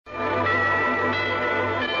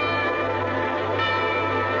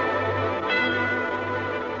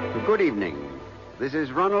Good evening. This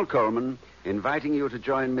is Ronald Coleman inviting you to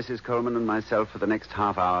join Mrs. Coleman and myself for the next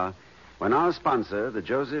half hour when our sponsor, the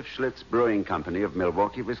Joseph Schlitz Brewing Company of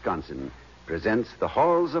Milwaukee, Wisconsin, presents The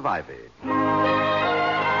Halls of Ivy. And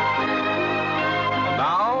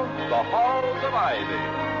now, The Halls of Ivy.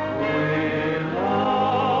 We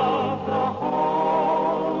love the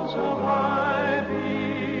halls of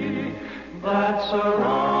ivy that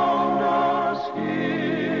surround us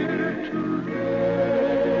here today.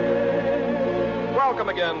 Welcome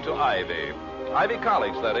again to Ivy. Ivy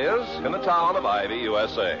College, that is, in the town of Ivy,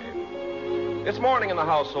 USA. It's morning in the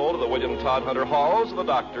household of the William Todd Hunter Halls, and the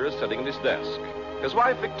doctor is sitting at his desk. His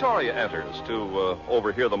wife, Victoria, enters to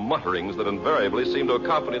overhear the mutterings that invariably seem to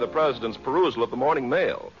accompany the president's perusal of the morning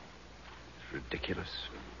mail. It's ridiculous.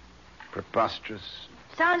 Preposterous.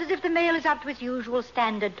 Sounds as if the mail is up to its usual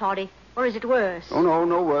standard, Toddy. Or is it worse? Oh,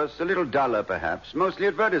 no worse. A little duller, perhaps. Mostly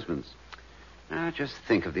advertisements. Just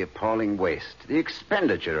think of the appalling waste, the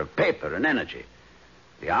expenditure of paper and energy,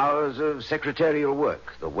 the hours of secretarial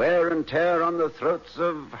work, the wear and tear on the throats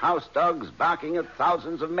of house dogs barking at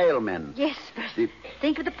thousands of mailmen. Yes, but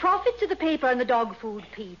think of the profits of the paper and the dog food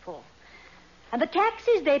people. And the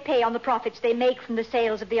taxes they pay on the profits they make from the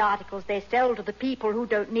sales of the articles they sell to the people who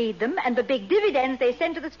don't need them, and the big dividends they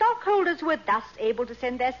send to the stockholders who are thus able to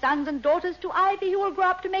send their sons and daughters to Ivy, who will grow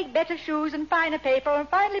up to make better shoes and finer paper and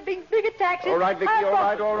finally bring bigger taxes. All right, Vicky, all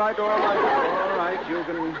right. All right,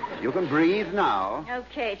 you can breathe now.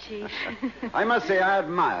 Okay, Chief. I must say I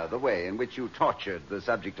admire the way in which you tortured the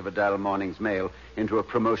subject of a dull morning's mail into a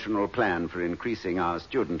promotional plan for increasing our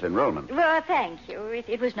student enrollment. Well, thank you.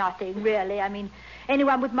 It was nothing, really. I mean,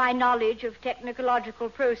 anyone with my knowledge of technological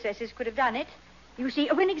processes could have done it. You see,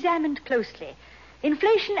 when examined closely,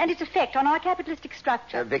 inflation and its effect on our capitalistic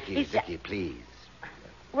structure... Vicky, please.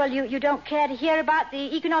 Well, you don't care to hear about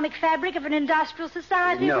the economic fabric of an industrial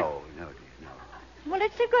society? No, dear, no. Well,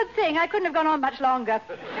 it's a good thing. I couldn't have gone on much longer.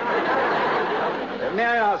 May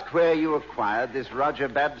I ask where you acquired this Roger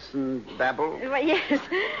Babson babble? Well, yes,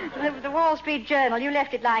 the Wall Street Journal. You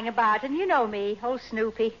left it lying about, and you know me, old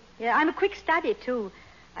Snoopy. Yeah, I'm a quick study, too.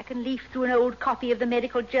 I can leaf through an old copy of the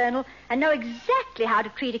medical journal and know exactly how to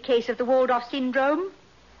treat a case of the Waldorf syndrome.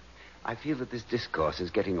 I feel that this discourse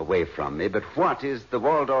is getting away from me, but what is the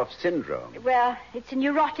Waldorf syndrome? Well, it's a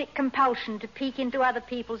neurotic compulsion to peek into other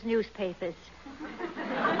people's newspapers.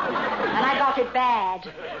 And I got it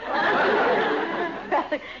bad.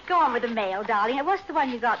 Go on with the mail, darling. What's the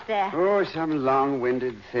one you got there? Oh, some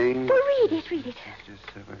long-winded thing. Well, read it.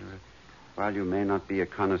 While you may not be a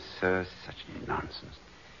connoisseur, such nonsense.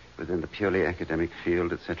 Within the purely academic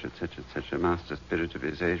field, etc., master spirit of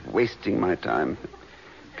his age, wasting my time.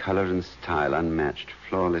 Color and style unmatched,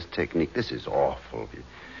 flawless technique. This is awful.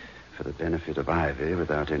 For the benefit of Ivy,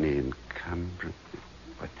 without any encumbrance.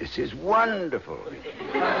 But this is wonderful.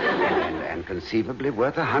 and conceivably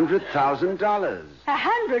worth $100,000. $100,000?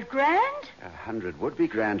 $100 would be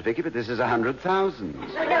grand, Vicky, but this is $100,000.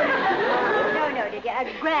 No, dear. A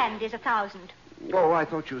grand is 1,000. Oh, I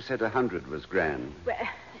thought you said 100 was grand.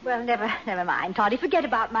 Well, never mind, Toddy. Forget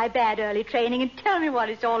about my bad early training and tell me what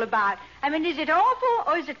it's all about. I mean, is it awful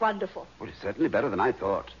or is it wonderful? Well, it's certainly better than I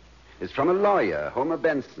thought. It's from a lawyer, Homer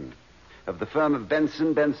Benson, of the firm of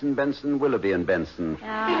Benson, Willoughby and Benson.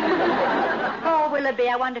 Oh, Willoughby,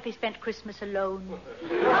 I wonder if he spent Christmas alone.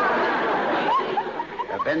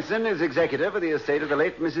 Benson is executor for the estate of the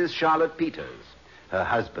late Mrs. Charlotte Peters. Her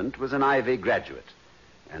husband was an Ivy graduate,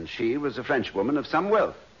 and she was a Frenchwoman of some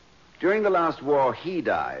wealth. During the last war, he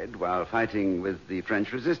died while fighting with the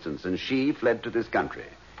French resistance, and she fled to this country.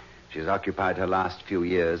 She's occupied her last few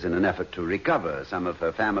years in an effort to recover some of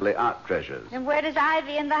her family art treasures. And where does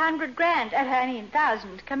Ivy and the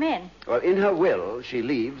 $100,000 come in? Well, in her will, she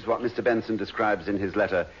leaves what Mr. Benson describes in his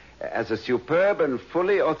letter as a superb and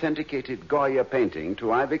fully authenticated Goya painting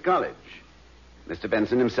to Ivy College. Mr.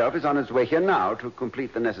 Benson himself is on his way here now to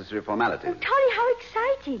complete the necessary formalities. Oh, Tolly, how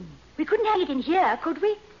exciting. We couldn't hang it in here, could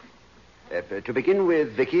we? To begin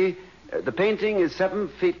with, Vicky, the painting is 7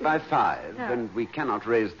 feet by 5, and we cannot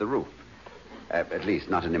raise the roof. At least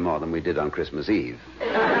not any more than we did on Christmas Eve.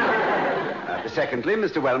 Secondly,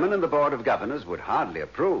 Mr. Wellman and the Board of Governors would hardly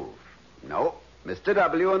approve. No, Mr.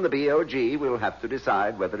 W. and the BOG will have to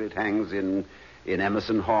decide whether it hangs in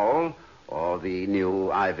Emerson Hall or the new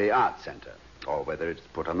Ivy Art Center, or whether it's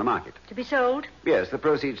put on the market. To be sold? Yes, the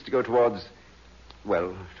proceeds to go towards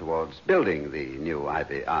building the new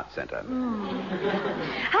Ivy Art Center.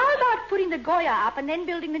 How about putting the Goya up and then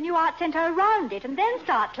building the new art center around it and then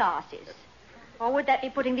start classes? Or would that be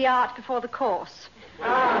putting the art before the course?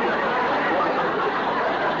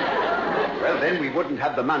 Well, then we wouldn't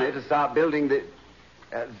have the money to start building the...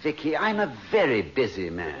 Vicky, I'm a very busy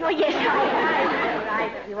man. Oh, yes, I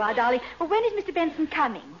know you are, darling. Well, when is Mr. Benson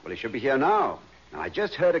coming? Well, he should be here now. I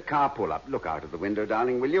just heard a car pull up. Look out of the window,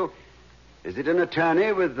 darling, will you? Is it an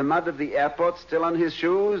attorney with the mud of the airport still on his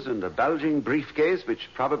shoes and a bulging briefcase which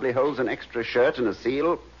probably holds an extra shirt and a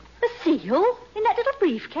seal? A seal? In that little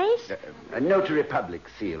briefcase? A notary public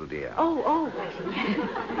seal, dear. Oh, I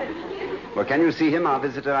see. Well, can you see him, our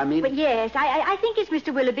visitor, I mean? But yes, I think it's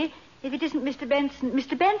Mr. Willoughby. If it isn't Mr.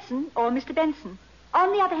 Benson or Mr. Benson.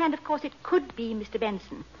 On the other hand, of course, it could be Mr.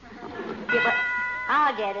 Benson. Yeah, but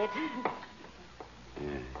I'll get it.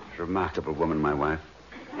 Remarkable woman, my wife.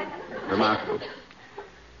 Remarkable.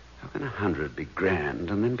 How can 100 be grand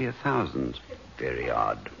and then be 1,000? Very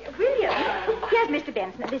odd. William, here's Mr.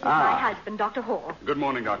 Benson. This is my husband, Dr. Hall. Good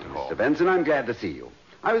morning, Dr. Hall. Mr. Benson, I'm glad to see you.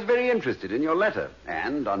 I was very interested in your letter,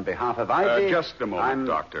 and on behalf of Ivy... Just a moment,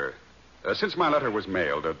 Doctor. Since my letter was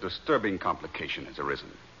mailed, a disturbing complication has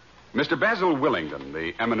arisen. Mr. Basil Willingdon,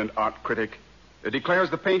 the eminent art critic,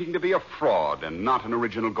 declares the painting to be a fraud and not an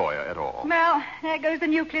original Goya at all. Well, there goes the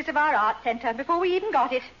nucleus of our art center before we even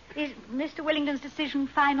got it. Is Mr. Willingdon's decision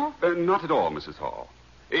final? Not at all, Mrs. Hall.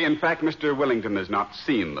 In fact, Mr. Willingdon has not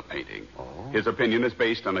seen the painting. Oh. His opinion is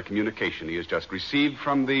based on a communication he has just received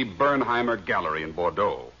from the Bernheimer Gallery in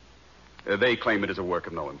Bordeaux. They claim it is a work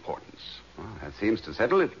of no importance. Well, that seems to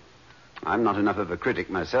settle it. I'm not enough of a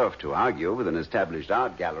critic myself to argue with an established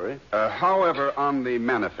art gallery. However, on the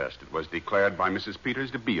manifest, it was declared by Mrs.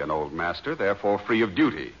 Peters to be an old master, therefore free of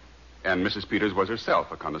duty. And Mrs. Peters was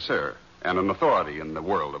herself a connoisseur and an authority in the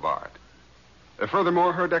world of art.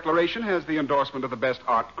 Furthermore, her declaration has the endorsement of the best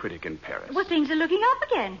art critic in Paris. Well, things are looking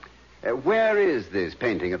up again. Where is this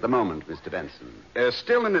painting at the moment, Mr. Benson?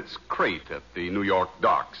 Still in its crate at the New York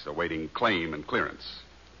docks, awaiting claim and clearance.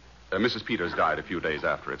 Mrs. Peters died a few days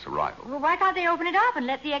after its arrival. Well, why can't they open it up and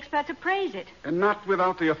let the experts appraise it? And not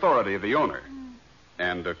without the authority of the owner.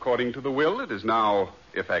 And according to the will, it is now,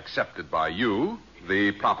 if accepted by you,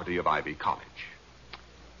 the property of Ivy College.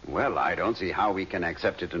 Well, I don't see how we can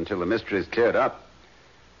accept it until the mystery is cleared up.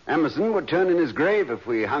 Emerson would turn in his grave if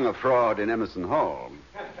we hung a fraud in Emerson Hall.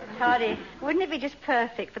 Toddy, wouldn't it be just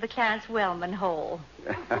perfect for the Clarence Wellman Hall?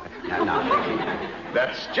 Now,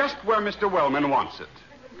 That's just where Mr. Wellman wants it.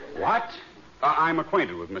 what? I'm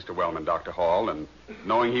acquainted with Mr. Wellman, Dr. Hall, and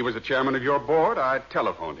knowing he was the chairman of your board, I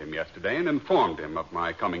telephoned him yesterday and informed him of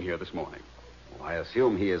my coming here this morning. I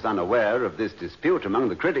assume he is unaware of this dispute among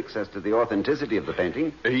the critics as to the authenticity of the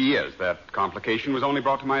painting. He is. That complication was only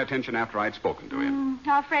brought to my attention after I'd spoken to him.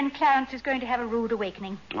 Our friend Clarence is going to have a rude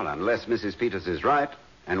awakening. Well, unless Mrs. Peters is right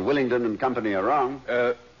and Willingdon and company are wrong.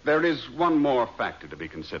 There is one more factor to be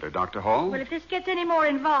considered, Dr. Hall. Well, if this gets any more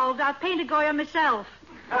involved, I'll paint a Goya myself.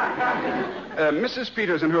 Mrs.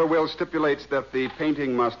 Peters in her will stipulates that the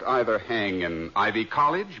painting must either hang in Ivy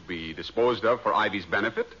College, be disposed of for Ivy's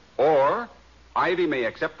benefit, or Ivy may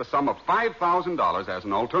accept the sum of $5,000 as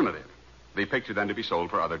an alternative. The picture then to be sold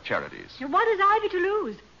for other charities. What has Ivy to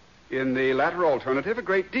lose? In the latter alternative, a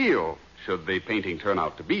great deal, should the painting turn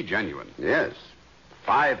out to be genuine. Yes,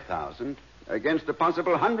 $5,000 against a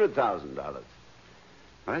possible $100,000.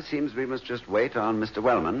 Well, it seems we must just wait on Mr.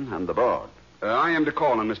 Wellman and the board. I am to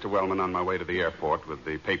call on Mr. Wellman on my way to the airport with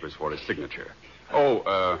the papers for his signature.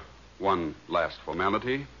 One last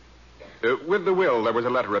formality. With the will, there was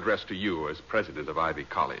a letter addressed to you as president of Ivy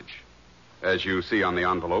College. As you see on the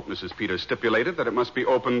envelope, Mrs. Peters stipulated that it must be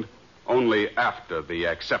opened only after the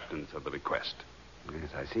acceptance of the bequest.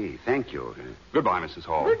 Yes, I see. Thank you. Goodbye, Mrs.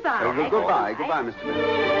 Hall. Goodbye. Goodbye, Mr.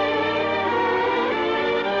 Benson.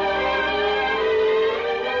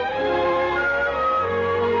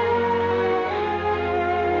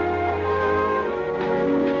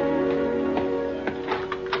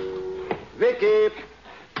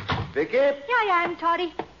 Vicky? Here I am,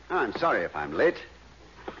 Toddy. Oh, I'm sorry if I'm late.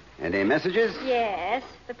 Any messages? Yes.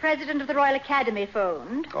 The president of the Royal Academy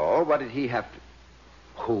phoned. Oh, what did he have to...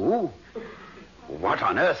 Who? What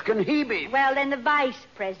on earth can he be? Well, then the vice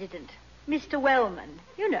president, Mr. Wellman.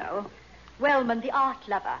 You know, Wellman, the art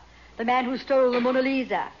lover. The man who stole the Mona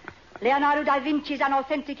Lisa. Leonardo da Vinci's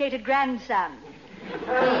unauthenticated grandson.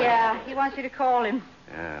 He wants me to call him.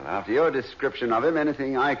 Well, after your description of him,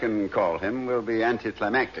 anything I can call him will be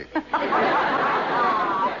anticlimactic.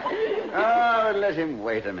 Oh, let him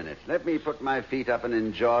wait a minute. Let me put my feet up and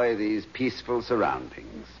enjoy these peaceful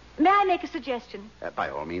surroundings. May I make a suggestion? By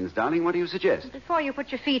all means, darling, what do you suggest? Before you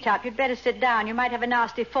put your feet up, you'd better sit down. You might have a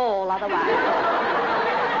nasty fall otherwise.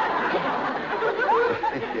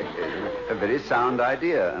 A very sound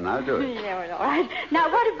idea, and I'll do it. Yeah, well, all right.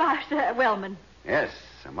 Now, what about Wellman? Yes,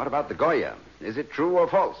 and what about the Goya? Is it true or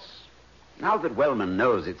false? Now that Wellman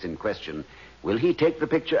knows it's in question, Will he take the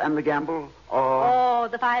picture and the gamble, or... Oh,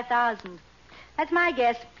 the 5,000. That's my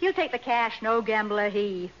guess. He'll take the cash, no gambler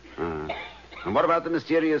he. And what about the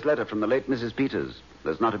mysterious letter from the late Mrs. Peters?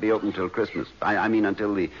 That's not to be opened till Christmas. I mean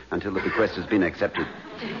until the bequest has been accepted.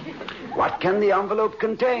 What can the envelope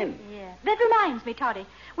contain? Yeah. That reminds me, Toddy.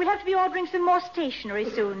 We'll have to be ordering some more stationery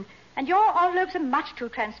soon. And your envelopes are much too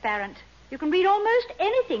transparent. You can read almost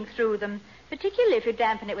anything through them, particularly if you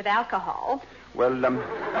dampen it with alcohol. Well,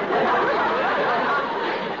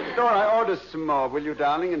 Dora, order some more, will you,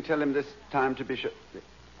 darling, and tell him this time to be sure...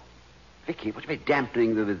 Vicky, what are you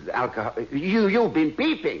dampening with alcohol? You've been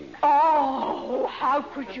peeping. Oh, how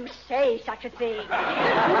could you say such a thing?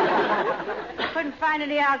 Couldn't find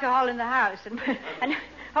any alcohol in the house, and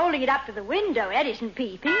holding it up to the window, that isn't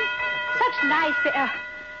peeping. Such nice...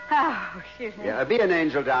 excuse me. Yeah, be an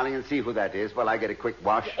angel, darling, and see who that is while I get a quick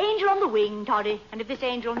wash. Angel on the wing, Toddy. And if this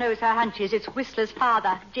angel knows her hunches, it's Whistler's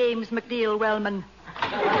father, James McNeil Wellman.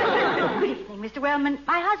 Good evening, Mr. Wellman.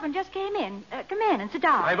 My husband just came in. Come in and sit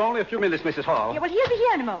down. I've only a few minutes, Mrs. Hall. Yeah, well, he'll be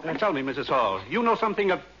here in a moment. Tell me, Mrs. Hall, you know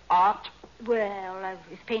something of art? Well,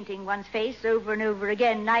 if painting one's face over and over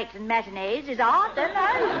again, night and matinees, is art, then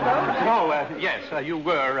I suppose. Yes, you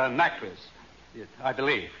were an actress. I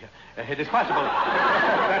believe. It is possible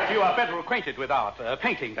that you are better acquainted with art,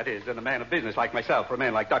 painting, that is, than a man of business like myself, or a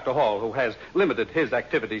man like Dr. Hall, who has limited his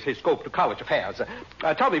activities, his scope to college affairs.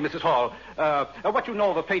 Tell me, Mrs. Hall, what you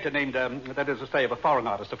know of a painter named, that is to say, of a foreign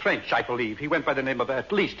artist, a French, I believe. He went by the name of,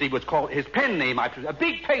 at least he was called, his pen name, a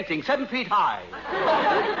big painting, 7 feet high.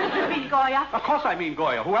 You mean Goya? Of course I mean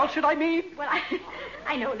Goya. Who else should I mean? Well,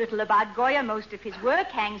 I know little about Goya. Most of his work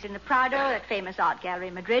hangs in the Prado, that famous art gallery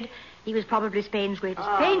in Madrid. He was probably Spain's greatest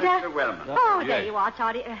painter. Mr. Wellman. Oh, there you are,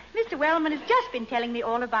 Toddy. Mr. Wellman has just been telling me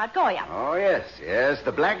all about Goya. Oh, yes.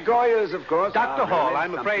 The black Goyas, of course. Dr. Hall, really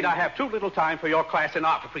I'm afraid I have too little time for your class in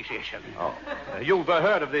art appreciation. Oh. You've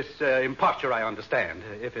heard of this imposture, I understand.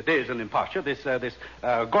 If it is an imposture, this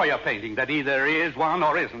Goya painting that either is one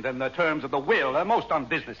or isn't, in the terms of the will, most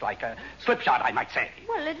unbusinesslike, a slipshot, I might say.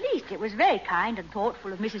 Well, at least it was very kind and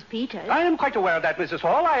thoughtful of Mrs. Peters. I am quite aware of that, Mrs.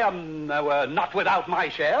 Hall. I am not without my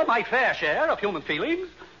fair share of human feelings.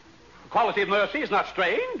 The quality of mercy is not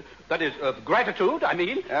strained. That is, of gratitude, I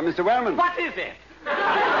mean. Mr. Wellman. What is it?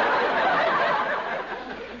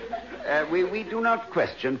 We do not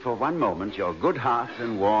question for one moment your good heart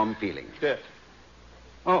and warm feelings.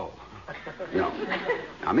 Oh. No.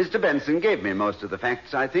 Now, Mr. Benson gave me most of the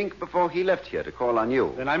facts, I think, before he left here to call on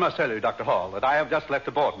you. Then I must tell you, Dr. Hall, that I have just left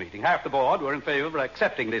a board meeting. Half the board were in favor of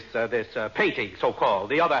accepting this painting, so-called.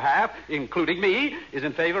 The other half, including me, is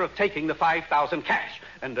in favor of taking the 5,000 cash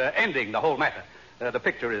and ending the whole matter. The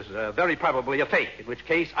picture is very probably a fake, in which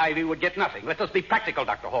case Ivy would get nothing. Let us be practical,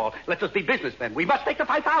 Dr. Hall. Let us be businessmen. We must take the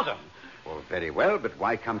 5,000. Well, very well, but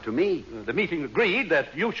why come to me? The meeting agreed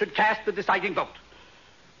that you should cast the deciding vote.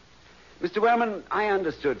 Mr. Wellman, I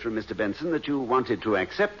understood from Mr. Benson that you wanted to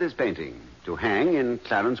accept this painting to hang in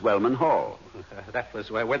Clarence Wellman Hall. That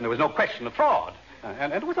was when there was no question of fraud.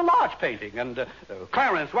 And it was a large painting. And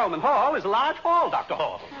Clarence Wellman Hall is a large hall, Dr.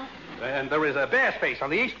 Hall. And there is a bare space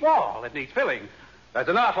on the east wall that needs filling. As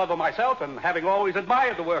an art lover myself, and having always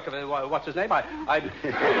admired the work of, what's his name, Yes,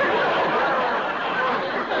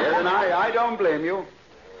 and I don't blame you.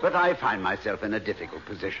 But I find myself in a difficult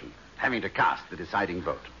position, having to cast the deciding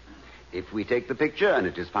vote. If we take the picture and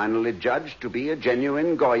it is finally judged to be a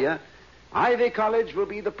genuine Goya, Ivy College will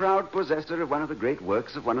be the proud possessor of one of the great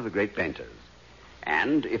works of one of the great painters.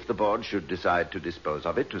 And if the board should decide to dispose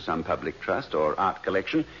of it to some public trust or art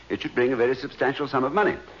collection, it should bring a very substantial sum of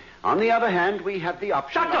money. On the other hand, we have the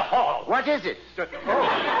option... Dr. Hall! What is it?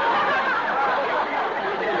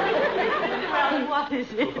 What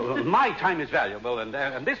is it? My time is valuable, and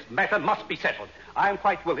this matter must be settled. I am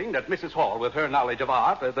quite willing that Mrs. Hall, with her knowledge of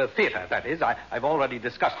art, the theater, that is, I've already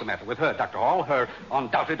discussed the matter with her, Dr. Hall, her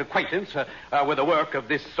undoubted acquaintance with the work of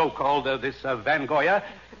this so-called, this Van Goya.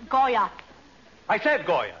 Goya. I said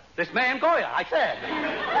Goya. This man Goya, I said.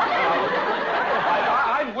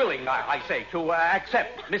 I'm willing, I say, to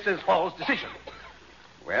accept Mrs. Hall's decision.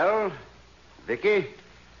 Well, Vicky?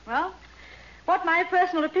 Well, what my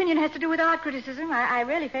personal opinion has to do with art criticism, I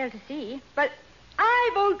really fail to see. But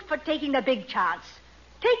I vote for taking the big chance.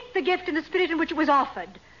 Take the gift in the spirit in which it was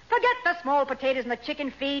offered. Forget the small potatoes and the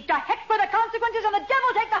chicken feed. To heck with the consequences, and the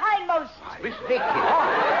devil take the hindmost. Miss Vicky.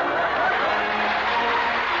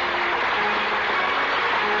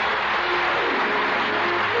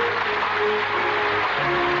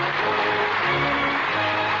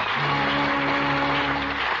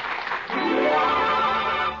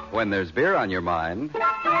 When there's beer on your mind...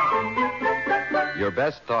 Your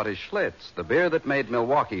best thought is Schlitz, the beer that made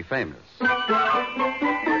Milwaukee famous.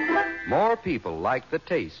 More people like the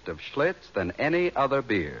taste of Schlitz than any other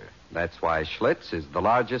beer. That's why Schlitz is the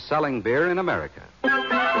largest selling beer in America.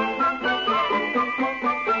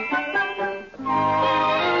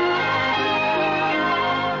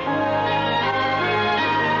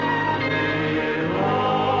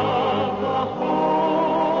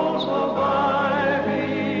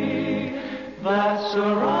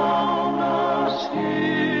 Surround us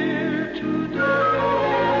here today.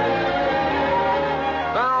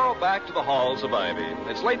 Now, back to the halls of Ivy.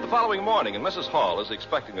 It's late the following morning, and Mrs. Hall is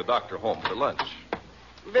expecting the doctor home for lunch.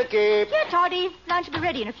 Vicky. Here, Toddy. Lunch will be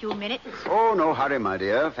ready in a few minutes. Oh, no hurry, my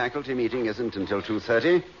dear. Faculty meeting isn't until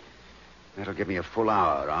 2:30. That'll give me a full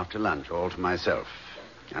hour after lunch, all to myself.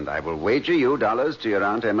 And I will wager you dollars to your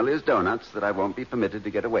Aunt Emily's donuts that I won't be permitted to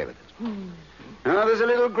get away with it. Now, there's a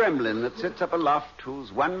little gremlin that sits up aloft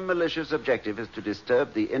whose one malicious objective is to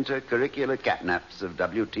disturb the intercurricular catnaps of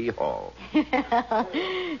W.T. Hall.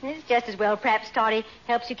 It's just as well, perhaps, Toddy.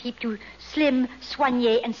 Helps you keep you slim,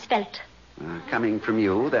 soigné, and svelte. Coming from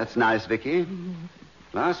you, that's nice, Vicky.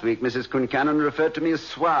 Last week, Mrs. Kuncannon referred to me as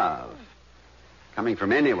suave. Coming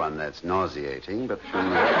from anyone, that's nauseating, but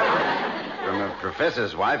from a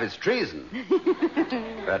professor's wife, it's treason.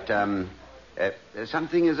 But,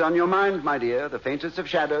 something is on your mind, my dear. The faintest of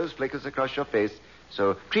shadows flickers across your face.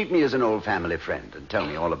 So treat me as an old family friend and tell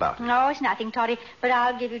me all about it. No, it's nothing, Toddy. But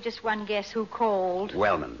I'll give you just one guess who called.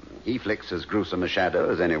 Wellman. He flicks as gruesome a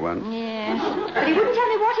shadow as anyone. Yes. But he wouldn't tell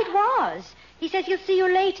me what it was. He says he'll see you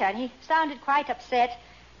later, and he sounded quite upset.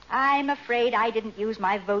 I'm afraid I didn't use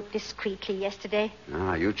my vote discreetly yesterday.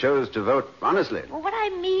 Ah, you chose to vote honestly. Well, what I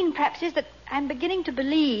mean, perhaps, is that I'm beginning to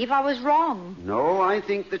believe I was wrong. No, I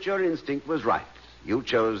think that your instinct was right. You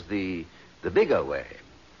chose the bigger way.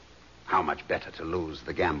 How much better to lose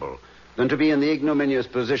the gamble than to be in the ignominious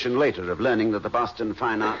position later of learning that the Boston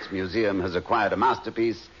Fine Arts Museum has acquired a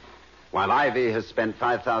masterpiece while Ivy has spent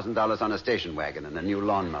 $5,000 on a station wagon and a new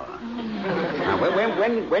lawnmower. Now,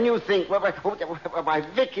 when you think... Why,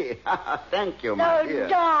 Vicky, thank you, my dear. Oh,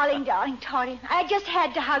 darling, Toddy. I just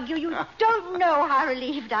had to hug you. You don't know how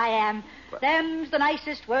relieved I am. Them's the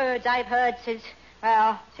nicest words I've heard since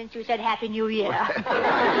you said Happy New Year.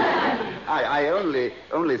 I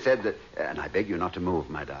only said that... And I beg you not to move,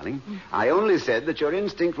 my darling. I only said that your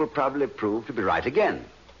instinct will probably prove to be right again.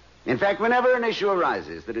 In fact, whenever an issue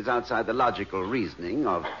arises that is outside the logical reasoning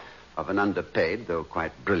of an underpaid, though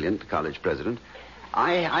quite brilliant, college president,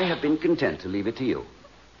 I have been content to leave it to you.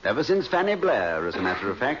 Ever since Fanny Blair, as a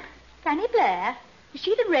matter of fact. Fanny Blair? Is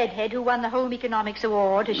she the redhead who won the Home Economics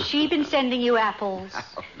Award? Has she been sending you apples?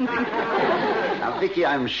 Now, Vicky,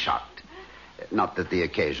 I'm shocked. Not that the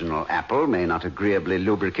occasional apple may not agreeably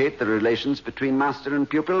lubricate the relations between master and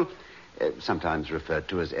pupil, sometimes referred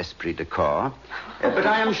to as esprit de corps, but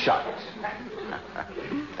I am shocked.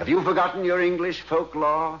 Have you forgotten your English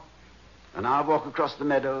folklore? An hour walk across the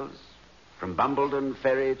meadows, from Bumbledon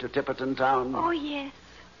Ferry to Tipperton Town? Oh, yes.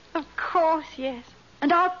 Of course, yes.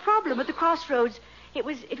 And our problem at the crossroads, it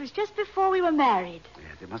was just before we were married.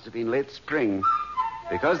 Yes, it must have been late spring,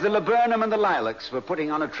 because the laburnum and the lilacs were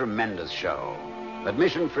putting on a tremendous show.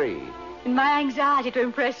 Admission free. In my anxiety to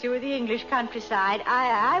impress you with the English countryside,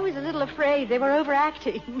 I was a little afraid they were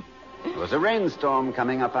overacting. There was a rainstorm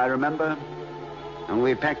coming up, I remember. And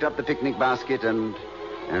we packed up the picnic basket and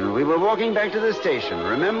we were walking back to the station.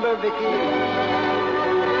 Remember, Vicky?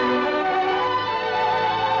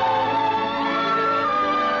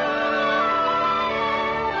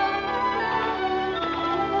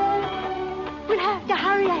 We'll have to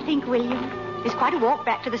hurry, I think, William. It's quite a walk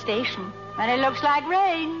back to the station. And it looks like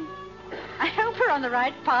rain. I hope we're on the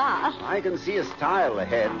right path. I can see a stile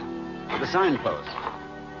ahead with a signpost.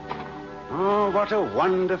 Oh, what a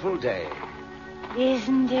wonderful day.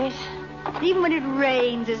 Isn't it? Even when it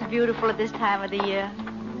rains, it's beautiful at this time of the year.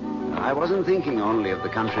 I wasn't thinking only of the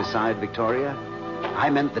countryside, Victoria. I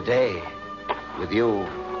meant the day with you.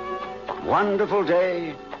 Wonderful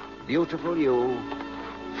day, beautiful you,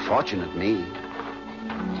 fortunate me.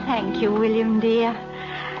 Thank you, William, dear.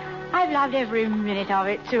 I've loved every minute of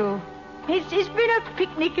it, too. It's been a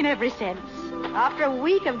picnic in every sense. After a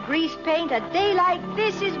week of grease paint, a day like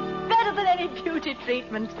this is better than any beauty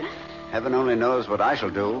treatment. Heaven only knows what I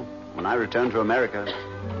shall do when I return to America.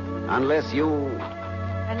 Unless you...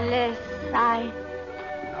 Unless I...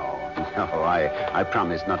 No, I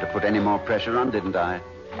promised not to put any more pressure on, didn't I?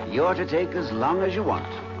 You're to take as long as you want.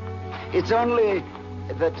 It's only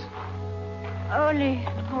that... Only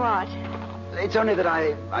what? It's only that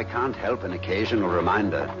I can't help an occasional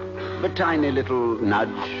reminder. A tiny little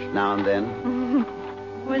nudge now and then.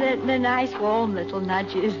 Well, they're nice, warm little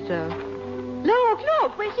nudges, though.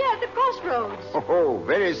 Look, we're here at the crossroads. Oh,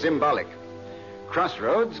 very symbolic.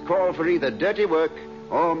 Crossroads call for either dirty work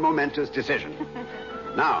or momentous decision.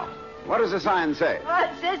 Now, what does the sign say? Well,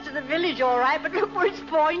 it says to the village, all right, but look where it's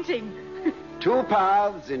pointing. 2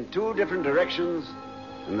 paths in 2 different directions,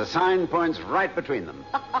 and the sign points right between them.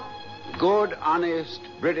 Good, honest,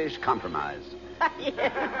 British compromise.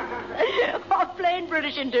 Yes. Oh, plain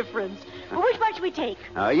British indifference. Well, which one should we take?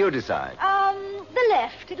 You decide. The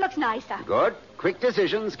left. It looks nicer. Good. Quick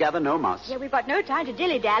decisions gather no moss. Yeah, we've got no time to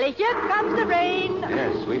dilly-dally. Here comes the rain.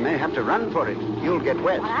 Yes, we may have to run for it. You'll get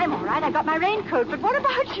wet. Well, I'm all right. I got my raincoat. But what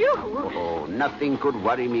about you? Oh, nothing could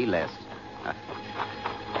worry me less.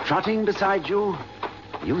 Trotting beside you,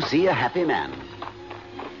 you see a happy man.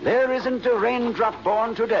 There isn't a raindrop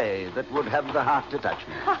born today that would have the heart to touch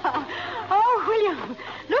me. Oh, William,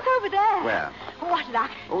 look over there. Where? What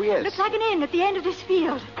luck. Oh, yes. Looks like an inn at the end of this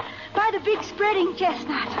field. By the big spreading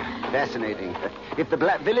chestnut. Fascinating. If the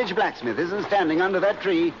village blacksmith isn't standing under that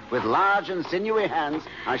tree with large and sinewy hands,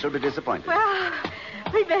 I shall be disappointed. Well,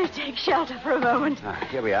 we'd better take shelter for a moment.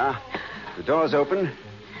 Here we are. The door's open.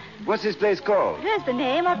 What's this place called? There's the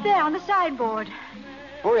name up there on the signboard.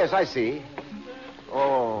 Oh, yes, I see.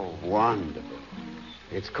 Oh, wonderful.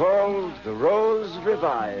 It's called The Rose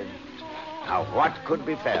Revived. Now, what could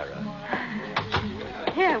be fairer?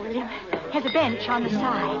 Here, William. Here's a bench on the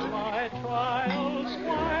side.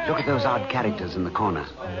 Look at those odd characters in the corner.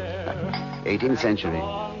 18th century.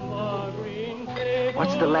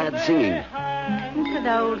 What's the lad singing? It's an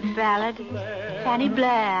old ballad. Fanny Blair,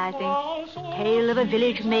 I think. Tale of a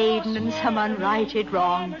village maiden and some unrighted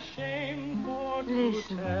wrong.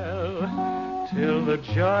 Listen. Till the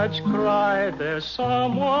judge cried, there's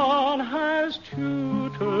someone has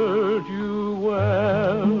tutored you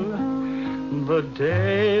well. The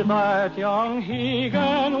day that young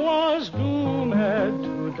Hegan was doomed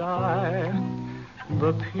to die,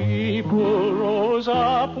 the people rose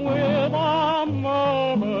up with a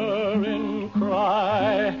murmuring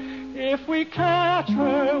cry. If we catch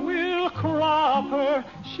her, we'll crop her,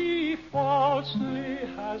 she falsely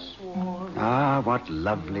has sworn. Ah, what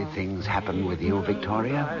lovely things happen with you,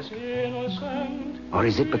 Victoria. Or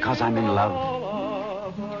is it because I'm in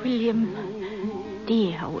love? William,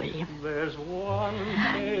 dear William.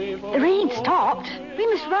 The rain stopped. We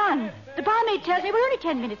must run. The barmaid tells me we're only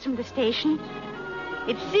 10 minutes from the station.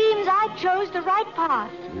 It seems I chose the right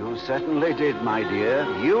path. You certainly did, my dear.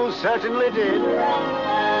 You certainly did.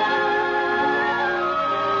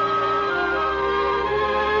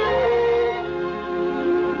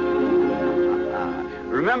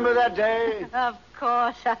 Remember that day? Of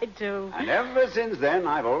course I do. And ever since then,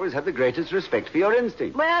 I've always had the greatest respect for your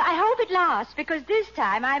instinct. Well, I hope it lasts, because this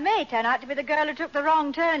time I may turn out to be the girl who took the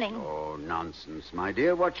wrong turning. Oh, nonsense, my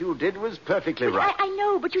dear. What you did was perfectly right. I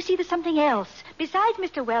know, but you see, there's something else. Besides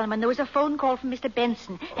Mr. Wellman, there was a phone call from Mr.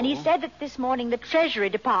 Benson, and he said that this morning the Treasury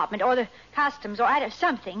Department, or the Customs, or I don't know,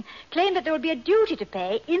 something, claimed that there would be a duty to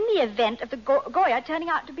pay in the event of the Goya turning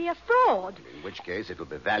out to be a fraud. In which case it'll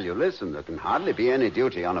be valueless, and there can hardly be any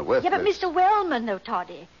duty on a worthless... Yeah, but Mr. Wellman, though,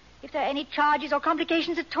 Toddy, if there are any charges or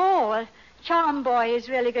complications at all, Charm Boy is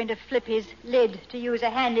really going to flip his lid, to use a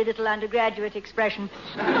handy little undergraduate expression.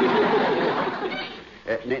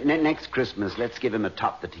 Next Christmas, let's give him a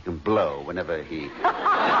top that he can blow whenever he...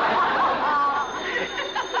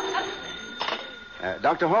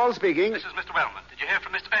 Dr. Hall speaking. This is Mr. Wellman. Did you hear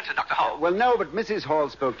from Mr. Benson, Dr. Hall? Well, no, but Mrs. Hall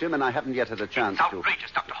spoke to him, and I haven't yet had a chance It's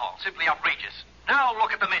outrageous, Dr. Hall. Simply outrageous. Now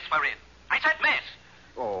look at the mess we're in. I said mess.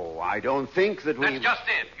 Oh, I don't think that we... That's just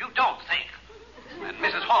it. You don't think. And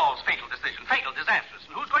Mrs. Hall's fatal decision. Fatal, disastrous.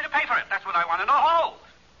 And who's going to pay for it? That's what I want to know. Who?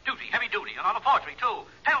 Duty, heavy duty, and on a forgery, too.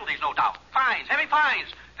 Penalties, no doubt. Fines, heavy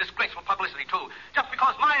fines. Disgraceful publicity, too. Just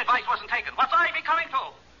because my advice wasn't taken. What's I be coming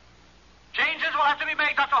to? Changes will have to be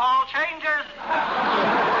made, Dr. Hall. Changes.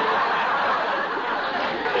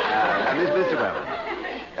 Mr. Wellman.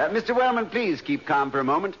 Mr. Wellman, please keep calm for a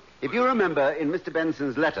moment. If you remember, in Mr.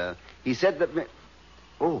 Benson's letter, he said that...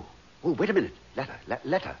 Oh, wait a minute. Letter.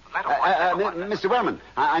 Letter what? Mr. Wellman,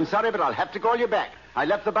 I'm sorry, but I'll have to call you back. I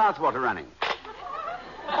left the bathwater running.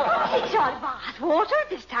 It's not bath water at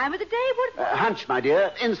this time of the day. What? Hunch, my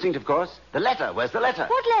dear. Instinct, of course. The letter. Where's the letter?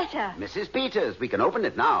 What letter? Mrs. Peters. We can open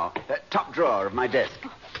it now. Top drawer of my desk.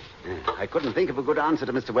 I couldn't think of a good answer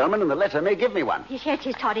to Mr. Wellman, and the letter may give me one. Yes, here it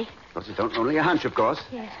is, Toddy. Of course, it's only a hunch, of course.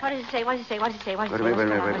 Yes. What does it say? What does it say? What does it say? What does it say? Wait.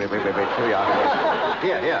 Here we are.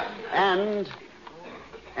 Here.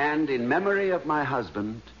 And in memory of my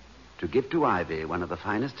husband, to give to Ivy one of the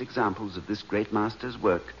finest examples of this great master's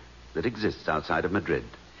work that exists outside of Madrid.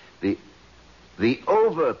 The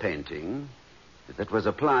overpainting that was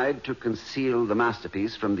applied to conceal the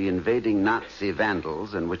masterpiece from the invading Nazi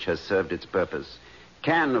vandals and which has served its purpose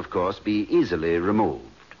can, of course, be easily removed.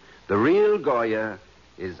 The real Goya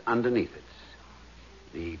is underneath it.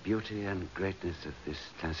 The beauty and greatness of this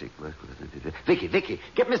classic work. Vicky,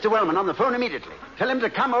 get Mr. Wellman on the phone immediately. Tell him to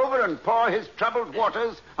come over and pour his troubled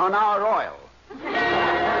waters on our oil.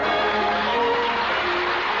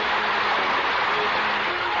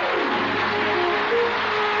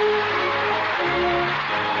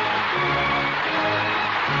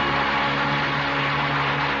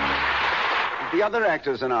 The other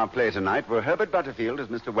actors in our play tonight were Herbert Butterfield as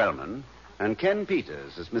Mr. Wellman and Ken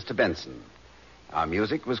Peters as Mr. Benson. Our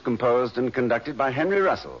music was composed and conducted by Henry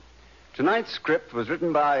Russell. Tonight's script was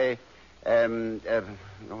written by... oh,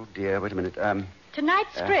 dear, wait a minute.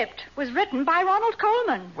 Tonight's script was written by Ronald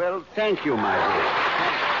Coleman. Well, thank you, my dear.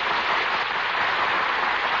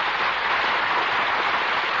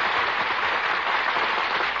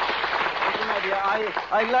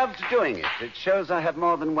 I loved doing it. It shows I have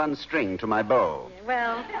more than one string to my bow.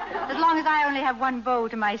 Well, as long as I only have one bow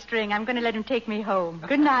to my string, I'm going to let him take me home.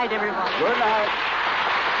 Good night, everyone. Good night.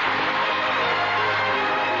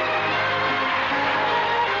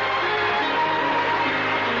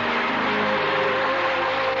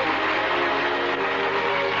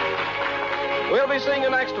 We'll be seeing you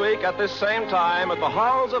next week at this same time at the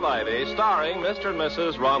Halls of Ivy, starring Mr. and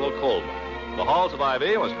Mrs. Ronald Coleman. The Halls of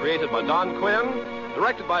Ivy was created by Don Quinn,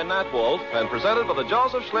 directed by Nat Wolf, and presented by the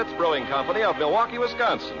Joseph Schlitz Brewing Company of Milwaukee,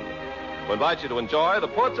 Wisconsin. We invite you to enjoy the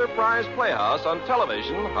Pulitzer Prize Playhouse on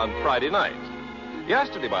television on Friday night.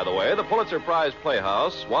 Yesterday, by the way, the Pulitzer Prize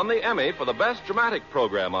Playhouse won the Emmy for the Best Dramatic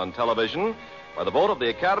Program on Television by the vote of the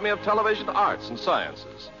Academy of Television Arts and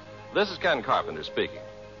Sciences. This is Ken Carpenter speaking.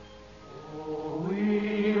 Oh,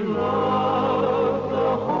 we love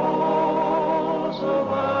the halls of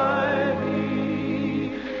ivy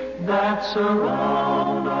that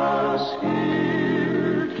surround us here.